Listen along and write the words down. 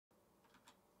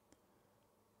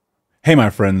Hey,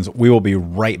 my friends, we will be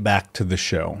right back to the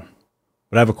show.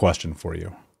 But I have a question for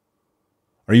you.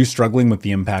 Are you struggling with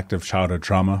the impact of childhood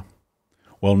trauma?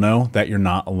 Well, know that you're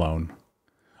not alone.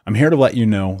 I'm here to let you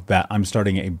know that I'm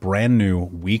starting a brand new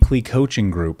weekly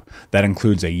coaching group that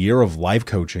includes a year of live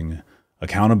coaching,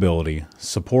 accountability,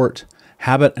 support,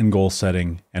 habit and goal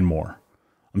setting, and more.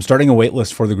 I'm starting a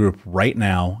waitlist for the group right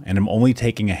now, and I'm only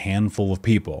taking a handful of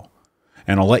people.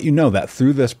 And I'll let you know that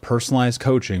through this personalized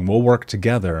coaching, we'll work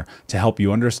together to help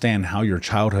you understand how your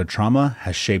childhood trauma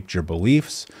has shaped your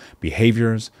beliefs,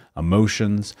 behaviors,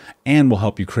 emotions, and will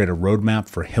help you create a roadmap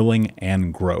for healing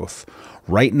and growth.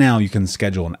 Right now, you can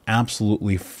schedule an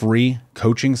absolutely free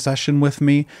coaching session with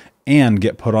me and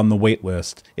get put on the wait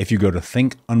list if you go to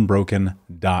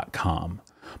thinkunbroken.com.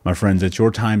 My friends, it's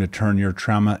your time to turn your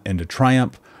trauma into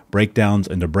triumph, breakdowns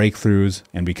into breakthroughs,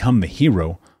 and become the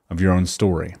hero of your own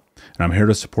story. And I'm here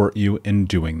to support you in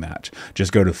doing that.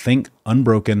 Just go to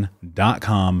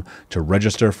thinkunbroken.com to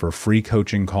register for a free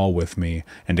coaching call with me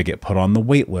and to get put on the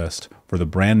wait list for the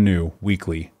brand new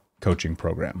weekly coaching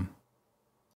program.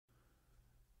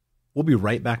 We'll be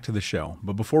right back to the show.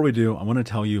 But before we do, I want to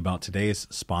tell you about today's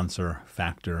sponsor,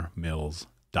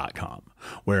 factormeals.com,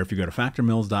 where if you go to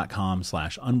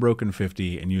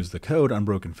factormeals.com/unbroken50 and use the code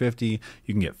unbroken50,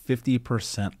 you can get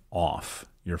 50% off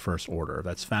your first order.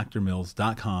 That's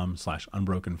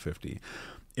factormeals.com/unbroken50.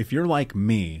 If you're like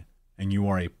me and you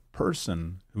are a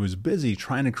person who is busy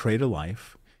trying to create a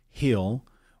life, heal,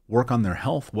 work on their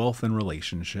health, wealth, and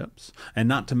relationships, and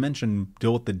not to mention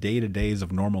deal with the day-to-days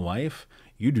of normal life,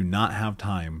 you do not have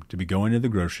time to be going to the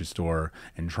grocery store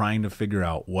and trying to figure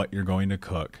out what you're going to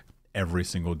cook every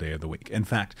single day of the week. In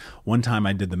fact, one time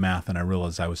I did the math and I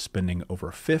realized I was spending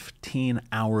over 15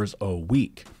 hours a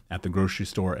week at the grocery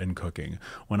store and cooking.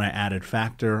 When I added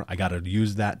Factor, I got to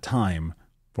use that time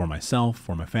for myself,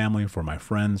 for my family, for my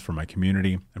friends, for my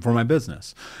community, and for my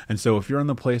business. And so if you're in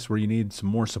the place where you need some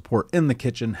more support in the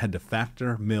kitchen, head to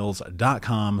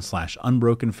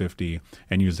factormeals.com/unbroken50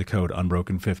 and use the code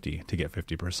unbroken50 to get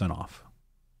 50% off.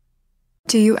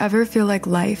 Do you ever feel like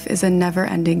life is a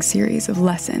never-ending series of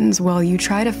lessons while you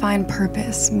try to find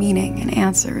purpose, meaning, and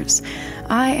answers?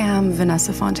 I am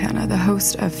Vanessa Fontana, the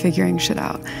host of Figuring Shit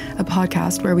Out, a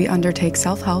podcast where we undertake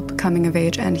self-help, coming of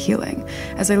age, and healing.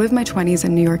 As I live my 20s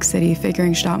in New York City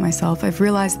figuring shit out myself, I've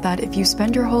realized that if you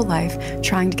spend your whole life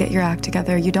trying to get your act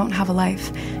together, you don't have a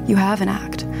life. You have an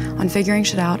act. On Figuring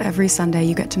Shit Out, every Sunday,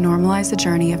 you get to normalize the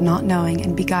journey of not knowing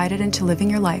and be guided into living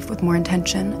your life with more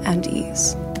intention and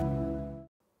ease.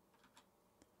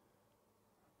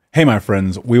 Hey, my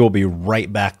friends, we will be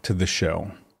right back to the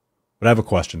show. But I have a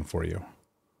question for you.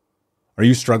 Are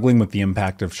you struggling with the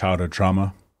impact of childhood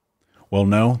trauma? Well,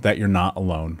 know that you're not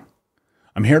alone.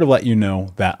 I'm here to let you know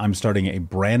that I'm starting a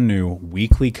brand new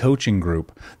weekly coaching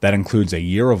group that includes a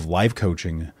year of live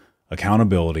coaching,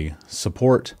 accountability,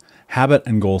 support, habit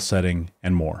and goal setting,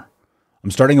 and more.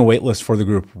 I'm starting a waitlist for the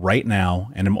group right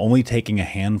now, and I'm only taking a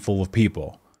handful of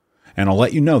people. And I'll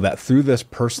let you know that through this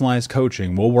personalized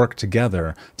coaching, we'll work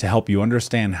together to help you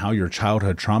understand how your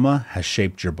childhood trauma has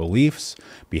shaped your beliefs,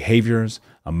 behaviors,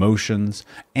 emotions,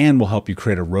 and will help you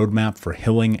create a roadmap for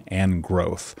healing and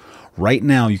growth. Right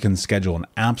now, you can schedule an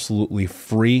absolutely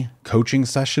free coaching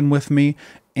session with me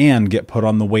and get put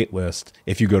on the wait list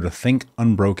if you go to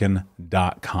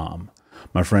thinkunbroken.com.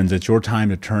 My friends, it's your time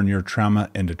to turn your trauma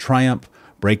into triumph,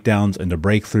 breakdowns into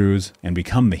breakthroughs, and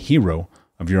become the hero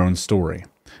of your own story.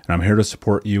 And I'm here to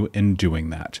support you in doing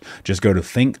that. Just go to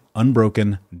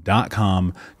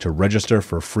thinkunbroken.com to register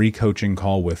for a free coaching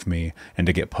call with me and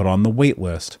to get put on the wait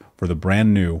list for the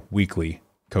brand new weekly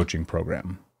coaching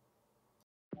program.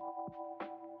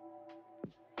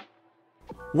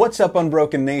 What's up,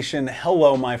 Unbroken Nation?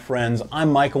 Hello, my friends.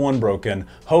 I'm Michael Unbroken,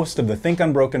 host of the Think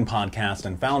Unbroken podcast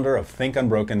and founder of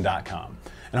thinkunbroken.com.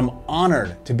 And I'm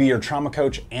honored to be your trauma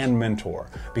coach and mentor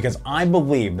because I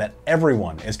believe that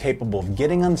everyone is capable of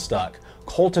getting unstuck,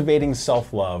 cultivating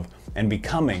self-love, and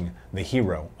becoming the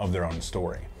hero of their own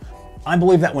story. I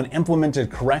believe that when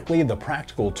implemented correctly, the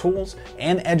practical tools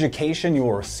and education you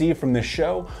will receive from this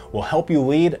show will help you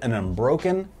lead an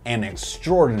unbroken and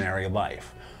extraordinary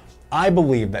life. I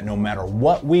believe that no matter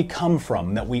what we come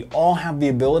from, that we all have the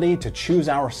ability to choose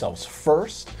ourselves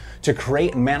first, to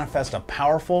create and manifest a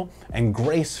powerful and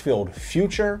grace-filled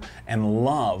future and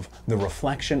love the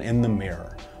reflection in the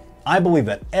mirror. I believe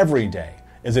that every day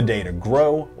is a day to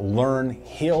grow, learn,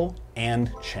 heal,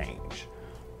 and change.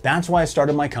 That's why I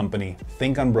started my company,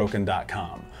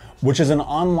 thinkunbroken.com, which is an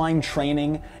online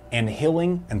training and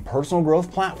healing and personal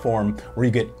growth platform where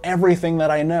you get everything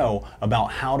that I know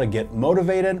about how to get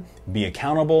motivated, be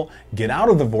accountable, get out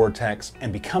of the vortex,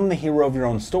 and become the hero of your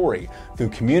own story through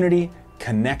community,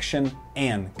 connection,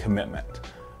 and commitment.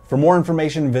 For more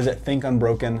information, visit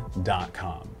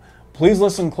thinkunbroken.com. Please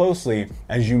listen closely,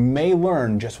 as you may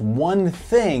learn just one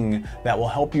thing that will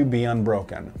help you be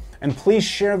unbroken. And please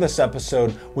share this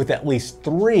episode with at least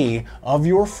 3 of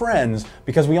your friends,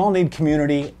 because we all need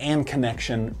community and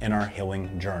connection in our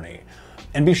healing journey.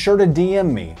 And be sure to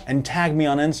DM me and tag me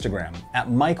on Instagram at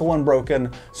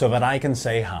MichaelUnbroken so that I can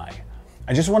say hi.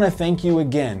 I just want to thank you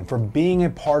again for being a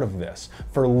part of this,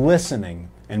 for listening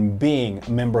and being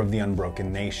a member of the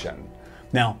Unbroken Nation.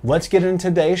 Now, let's get into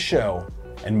today's show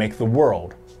and make the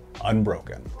world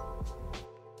unbroken.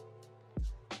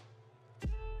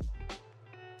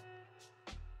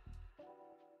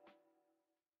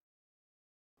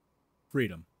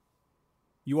 Freedom.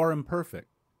 You are imperfect.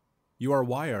 You are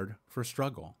wired for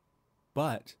struggle,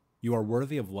 but you are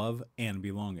worthy of love and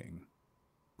belonging.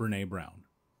 Brené Brown.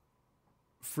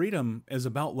 Freedom is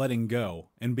about letting go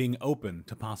and being open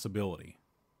to possibility.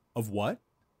 Of what?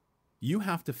 You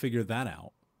have to figure that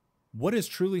out. What is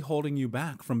truly holding you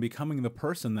back from becoming the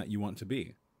person that you want to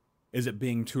be? Is it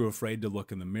being too afraid to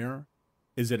look in the mirror?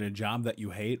 Is it a job that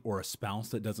you hate or a spouse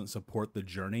that doesn't support the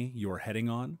journey you are heading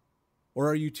on? Or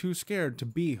are you too scared to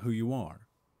be who you are?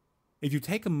 If you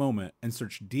take a moment and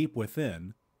search deep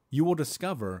within, you will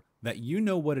discover that you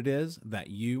know what it is that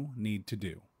you need to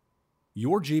do.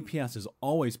 Your GPS is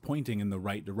always pointing in the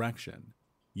right direction.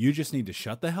 You just need to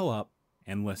shut the hell up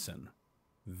and listen.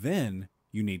 Then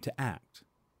you need to act.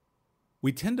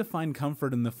 We tend to find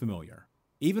comfort in the familiar,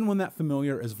 even when that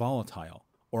familiar is volatile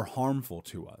or harmful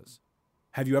to us.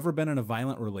 Have you ever been in a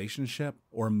violent relationship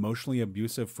or emotionally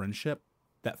abusive friendship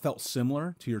that felt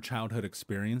similar to your childhood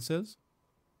experiences?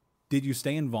 Did you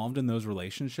stay involved in those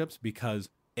relationships because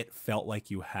it felt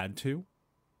like you had to?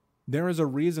 There is a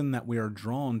reason that we are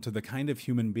drawn to the kind of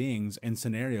human beings and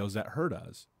scenarios that hurt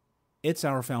us. It's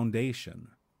our foundation.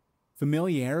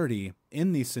 Familiarity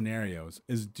in these scenarios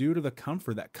is due to the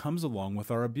comfort that comes along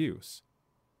with our abuse.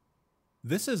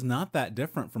 This is not that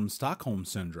different from Stockholm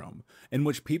Syndrome, in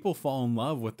which people fall in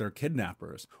love with their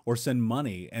kidnappers or send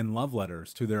money and love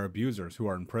letters to their abusers who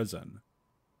are in prison.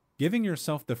 Giving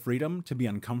yourself the freedom to be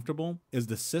uncomfortable is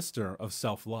the sister of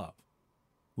self-love.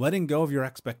 Letting go of your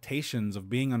expectations of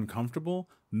being uncomfortable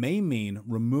may mean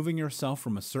removing yourself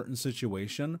from a certain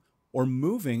situation or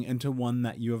moving into one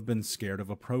that you have been scared of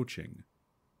approaching.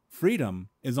 Freedom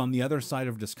is on the other side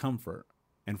of discomfort,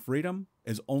 and freedom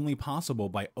is only possible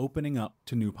by opening up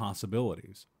to new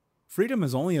possibilities. Freedom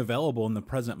is only available in the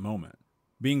present moment.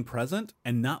 Being present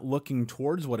and not looking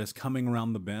towards what is coming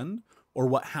around the bend or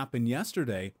what happened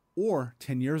yesterday or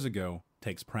 10 years ago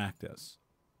takes practice.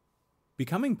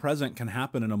 Becoming present can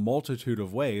happen in a multitude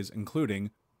of ways,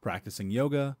 including practicing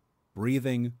yoga,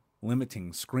 breathing,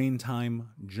 limiting screen time,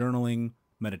 journaling,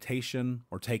 meditation,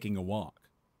 or taking a walk.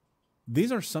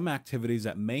 These are some activities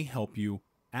that may help you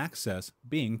access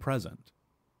being present.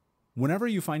 Whenever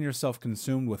you find yourself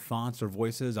consumed with thoughts or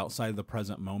voices outside of the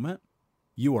present moment,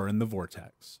 you are in the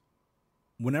vortex.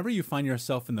 Whenever you find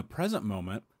yourself in the present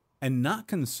moment and not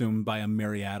consumed by a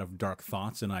myriad of dark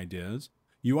thoughts and ideas,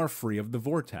 you are free of the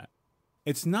vortex.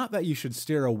 It's not that you should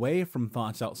steer away from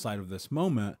thoughts outside of this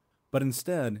moment, but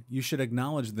instead you should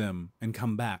acknowledge them and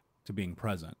come back to being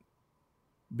present.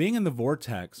 Being in the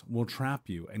vortex will trap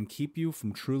you and keep you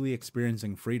from truly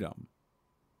experiencing freedom.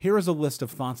 Here is a list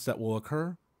of thoughts that will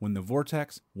occur when the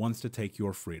vortex wants to take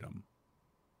your freedom.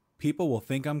 People will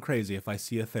think I'm crazy if I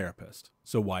see a therapist,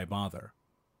 so why bother?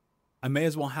 I may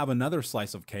as well have another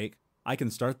slice of cake. I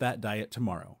can start that diet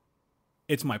tomorrow.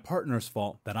 It's my partner's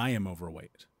fault that I am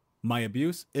overweight. My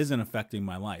abuse isn't affecting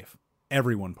my life.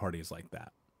 Everyone parties like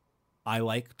that. I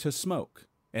like to smoke.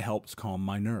 It helps calm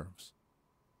my nerves.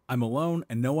 I'm alone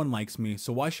and no one likes me,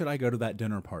 so why should I go to that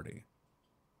dinner party?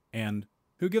 And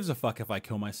who gives a fuck if I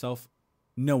kill myself?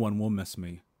 No one will miss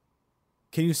me.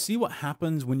 Can you see what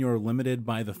happens when you are limited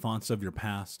by the thoughts of your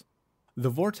past? The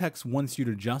vortex wants you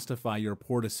to justify your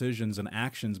poor decisions and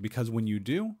actions because when you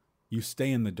do, you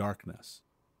stay in the darkness.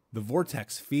 The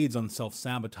vortex feeds on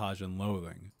self-sabotage and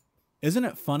loathing. Isn't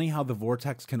it funny how the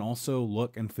vortex can also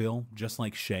look and feel just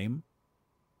like shame?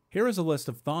 Here is a list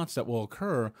of thoughts that will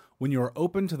occur when you are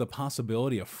open to the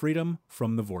possibility of freedom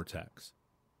from the vortex.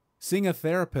 Seeing a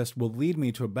therapist will lead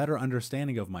me to a better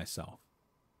understanding of myself.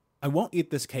 I won't eat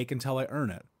this cake until I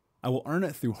earn it. I will earn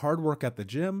it through hard work at the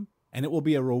gym, and it will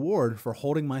be a reward for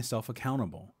holding myself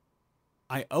accountable.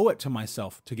 I owe it to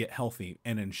myself to get healthy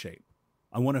and in shape.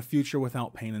 I want a future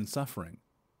without pain and suffering.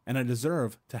 and I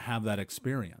deserve to have that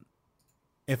experience.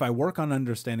 If I work on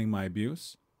understanding my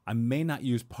abuse, I may not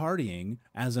use partying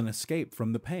as an escape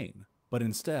from the pain, but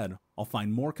instead, I'll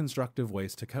find more constructive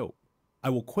ways to cope. I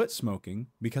will quit smoking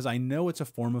because I know it's a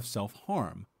form of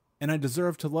self-harm, and I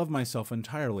deserve to love myself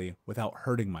entirely without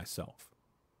hurting myself.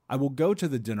 I will go to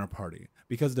the dinner party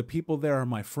because the people there are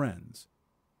my friends.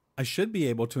 I should be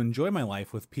able to enjoy my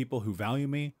life with people who value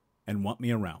me and want me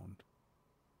around.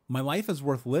 My life is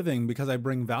worth living because I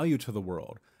bring value to the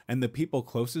world, and the people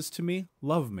closest to me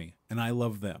love me, and I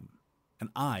love them, and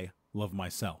I love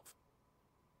myself.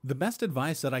 The best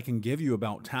advice that I can give you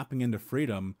about tapping into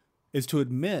freedom is to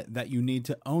admit that you need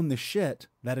to own the shit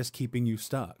that is keeping you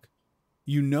stuck.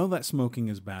 You know that smoking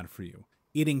is bad for you,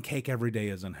 eating cake every day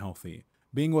is unhealthy,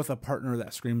 being with a partner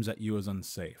that screams at you is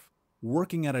unsafe,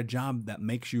 working at a job that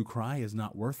makes you cry is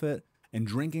not worth it, and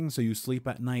drinking so you sleep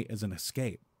at night is an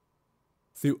escape.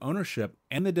 Through ownership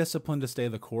and the discipline to stay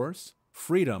the course,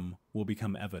 freedom will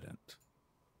become evident.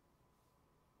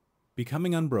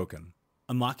 Becoming unbroken,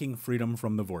 unlocking freedom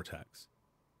from the vortex.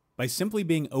 By simply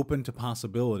being open to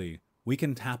possibility, we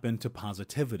can tap into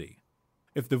positivity.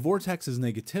 If the vortex is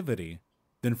negativity,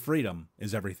 then freedom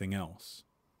is everything else.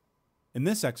 In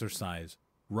this exercise,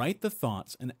 write the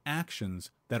thoughts and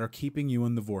actions that are keeping you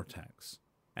in the vortex,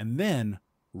 and then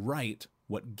write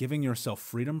what giving yourself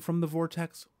freedom from the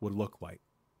vortex would look like.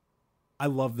 I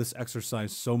love this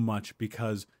exercise so much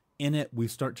because in it we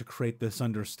start to create this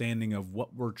understanding of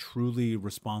what we're truly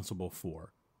responsible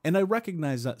for. And I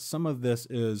recognize that some of this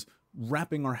is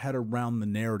wrapping our head around the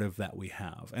narrative that we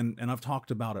have. And I've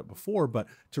talked about it before, but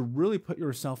to really put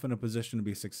yourself in a position to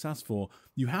be successful,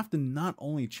 you have to not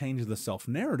only change the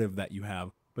self-narrative that you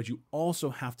have, but you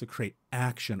also have to create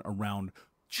action around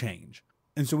change.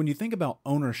 And so when you think about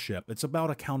ownership, it's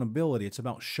about accountability. It's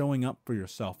about showing up for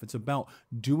yourself. It's about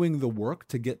doing the work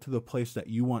to get to the place that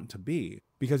you want to be,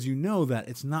 because you know that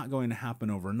it's not going to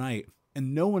happen overnight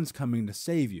and no one's coming to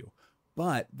save you.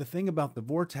 But the thing about the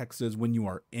vortex is when you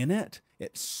are in it,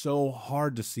 it's so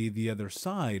hard to see the other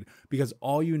side because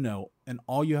all you know and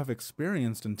all you have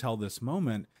experienced until this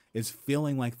moment is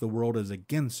feeling like the world is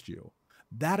against you.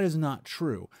 That is not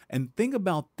true. And think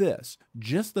about this.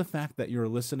 Just the fact that you're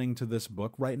listening to this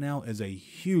book right now is a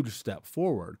huge step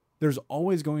forward. There's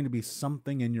always going to be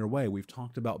something in your way. We've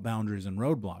talked about boundaries and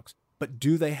roadblocks, but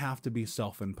do they have to be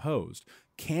self-imposed?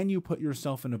 Can you put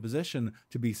yourself in a position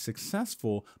to be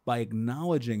successful by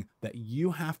acknowledging that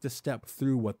you have to step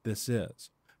through what this is?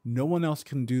 No one else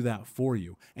can do that for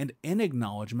you. And in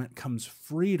acknowledgement comes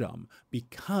freedom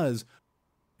because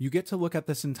you get to look at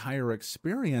this entire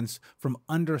experience from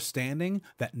understanding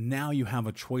that now you have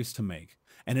a choice to make.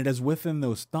 And it is within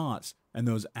those thoughts and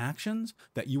those actions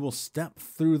that you will step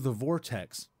through the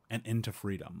vortex and into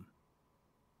freedom.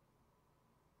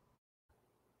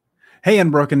 Hey,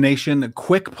 Unbroken Nation, a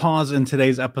quick pause in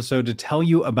today's episode to tell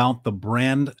you about the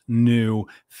brand new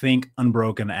Think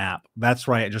Unbroken app. That's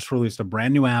right, I just released a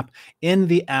brand new app in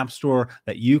the App Store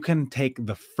that you can take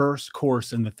the first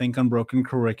course in the Think Unbroken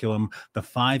curriculum, the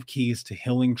 5 Keys to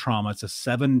Healing Trauma. It's a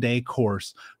 7-day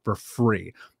course for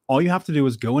free. All you have to do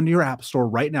is go into your App Store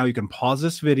right now. You can pause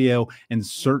this video and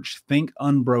search Think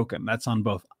Unbroken. That's on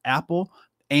both Apple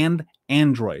and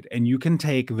Android. And you can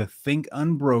take the Think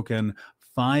Unbroken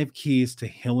 5 Keys to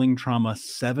Healing Trauma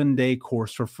 7-day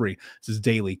course for free. This is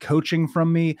daily coaching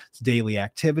from me. It's daily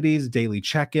activities, daily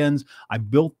check-ins. I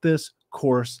built this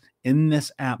course in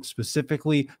this app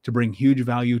specifically to bring huge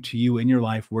value to you in your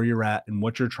life, where you're at and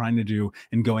what you're trying to do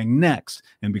and going next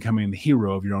and becoming the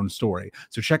hero of your own story.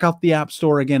 So check out the App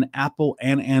Store again, Apple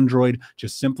and Android.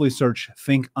 Just simply search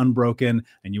Think Unbroken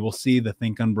and you will see the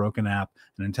Think Unbroken app.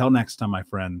 And until next time, my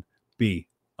friend, be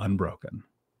unbroken.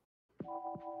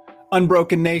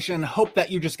 Unbroken Nation, hope that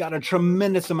you just got a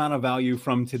tremendous amount of value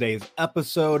from today's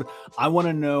episode. I want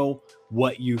to know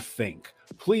what you think.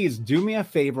 Please do me a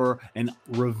favor and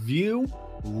review,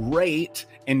 rate,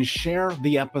 and share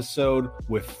the episode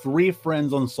with 3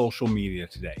 friends on social media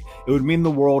today. It would mean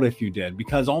the world if you did,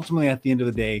 because ultimately at the end of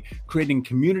the day, creating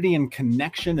community and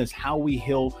connection is how we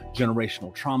heal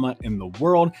generational trauma in the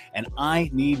world. And I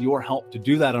need your help to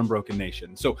do that, Unbroken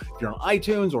Nation. So if you're on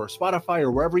iTunes or Spotify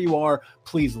or wherever you are,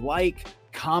 please like,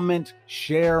 comment,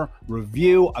 share,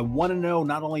 review. I want to know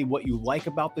not only what you like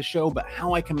about the show, but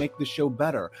how I can make the show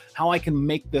better, how I can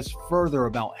make this further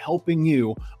about helping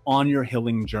you on your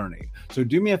healing journey. So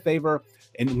do me a favor,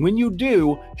 and when you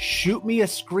do, shoot me a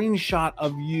screenshot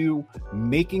of you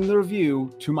making the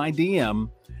review to my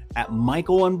DM at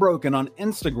Michael Unbroken on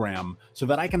Instagram so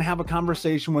that I can have a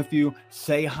conversation with you,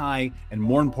 say hi, and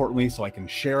more importantly, so I can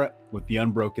share it with the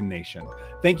Unbroken Nation.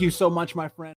 Thank you so much, my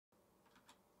friend.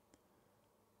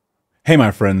 Hey,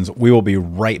 my friends, we will be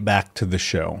right back to the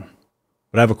show.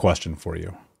 But I have a question for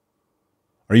you.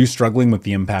 Are you struggling with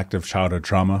the impact of childhood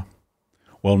trauma?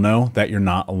 Well, know that you're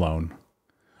not alone.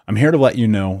 I'm here to let you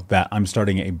know that I'm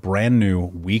starting a brand new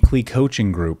weekly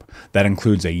coaching group that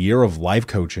includes a year of live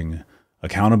coaching,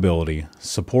 accountability,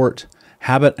 support,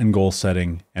 habit and goal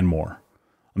setting, and more.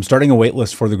 I'm starting a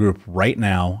waitlist for the group right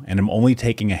now, and I'm only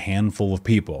taking a handful of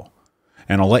people.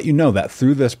 And I'll let you know that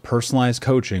through this personalized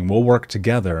coaching, we'll work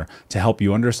together to help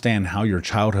you understand how your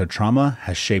childhood trauma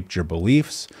has shaped your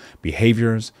beliefs,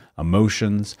 behaviors,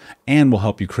 emotions, and will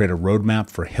help you create a roadmap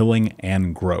for healing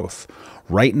and growth.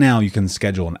 Right now, you can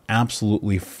schedule an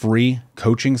absolutely free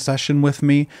coaching session with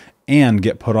me and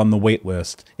get put on the wait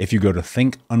list if you go to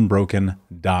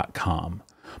thinkunbroken.com.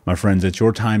 My friends, it's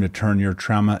your time to turn your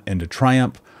trauma into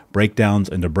triumph, breakdowns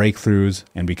into breakthroughs,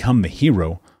 and become the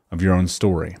hero of your own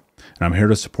story. And I'm here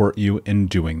to support you in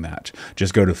doing that.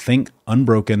 Just go to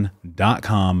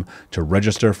thinkunbroken.com to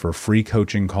register for a free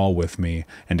coaching call with me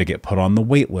and to get put on the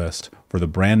wait list for the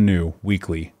brand new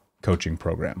weekly coaching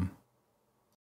program.